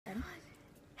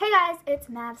Hey guys, it's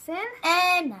Madison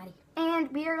and Maddie, and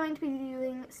we are going to be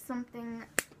doing something,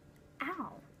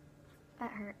 ow, that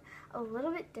hurt, a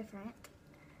little bit different.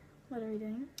 What are we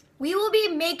doing? We will be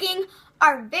making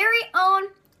our very own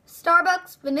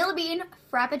Starbucks vanilla bean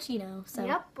frappuccino. So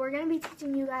yep, we're going to be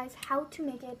teaching you guys how to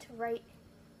make it right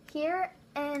here,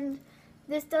 and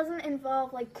this doesn't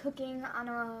involve like cooking on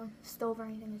a stove or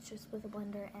anything. It's just with a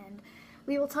blender, and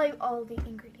we will tell you all the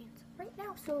ingredients right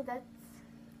now. So let's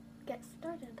get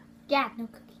started. Yeah, no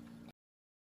cooking.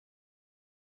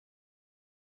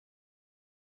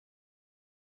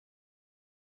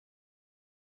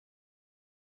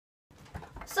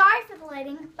 Sorry for the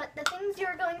lighting, but the things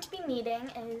you're going to be needing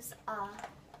is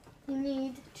you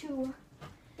need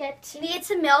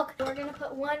some milk. We're going to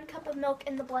put 1 cup of milk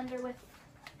in the blender with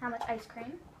how much ice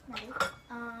cream? Maybe.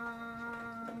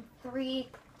 3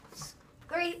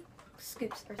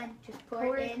 scoops or something. Just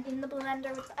Pour it in the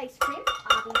blender with the ice cream,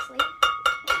 obviously.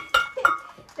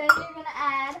 Then you're going to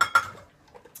add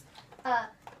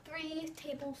 3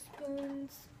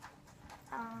 tablespoons,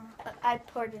 I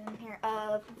poured it in here,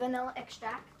 of vanilla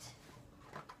extract.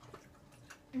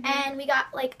 And we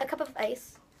got like a cup of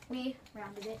ice. We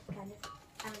rounded it, kind of.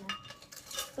 I don't know.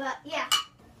 But yeah.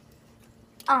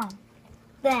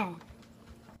 Then.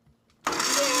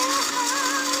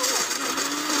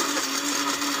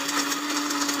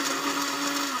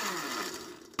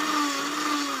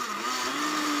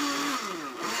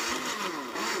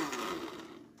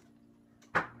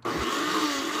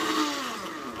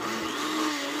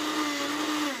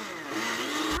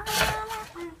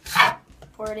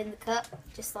 Pour it in the cup,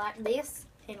 just like this,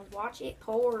 and watch it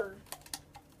pour.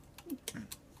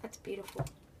 That's beautiful.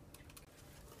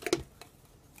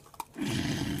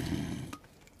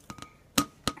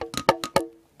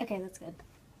 Okay, that's good.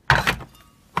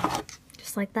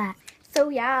 Just like that. So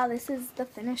yeah, this is the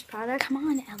finished product. Come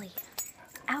on, Ellie.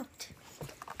 Out.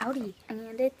 Outie.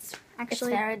 And it's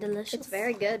actually very delicious. It's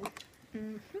very good.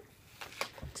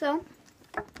 So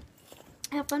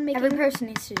have fun making. Every person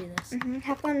needs to do this.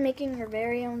 Have fun making your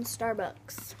very own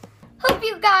Starbucks. Hope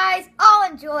you guys all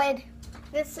enjoyed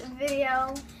This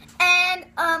video, and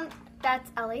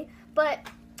that's Ellie. But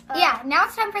yeah, now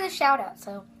it's time for the shout out.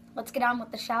 So let's get on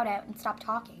with the shout out and stop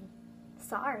talking.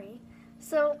 Sorry.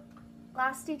 So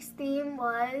last week's theme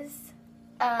was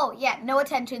oh yeah, no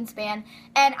attention span,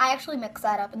 and I actually mixed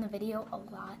that up in the video a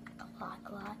lot.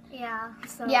 yeah.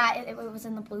 So Yeah, it was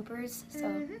in the bloopers.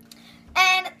 So,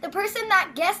 and the person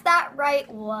that guessed that right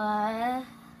was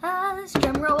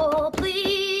drum roll,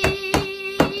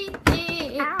 please.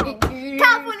 Ow.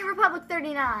 California Republic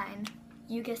 39.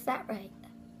 You guessed that right.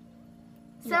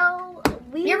 So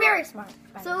You're very smart.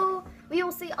 So we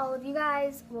will see all of you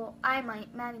guys. Well, I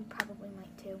might. Maddie probably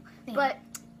might too. Yeah. But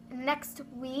next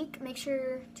week, make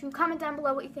sure to comment down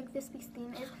below what you think this week's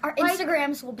theme is. Our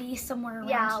Instagrams will be somewhere around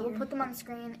yeah, here. we'll put them on the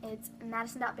screen. It's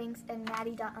madison.binks and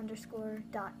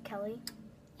maddie._.kelly.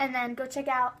 And then go check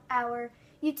out our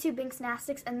YouTube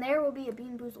Binxnastics, and there will be a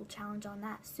Bean Boozled challenge on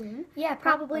that soon. Yeah,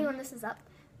 probably when this is up.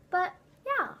 But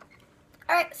yeah.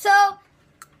 All right, so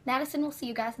Madison, we'll see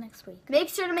you guys next week. Make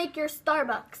sure to make your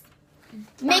Starbucks.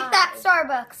 Make that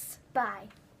Starbucks. Bye.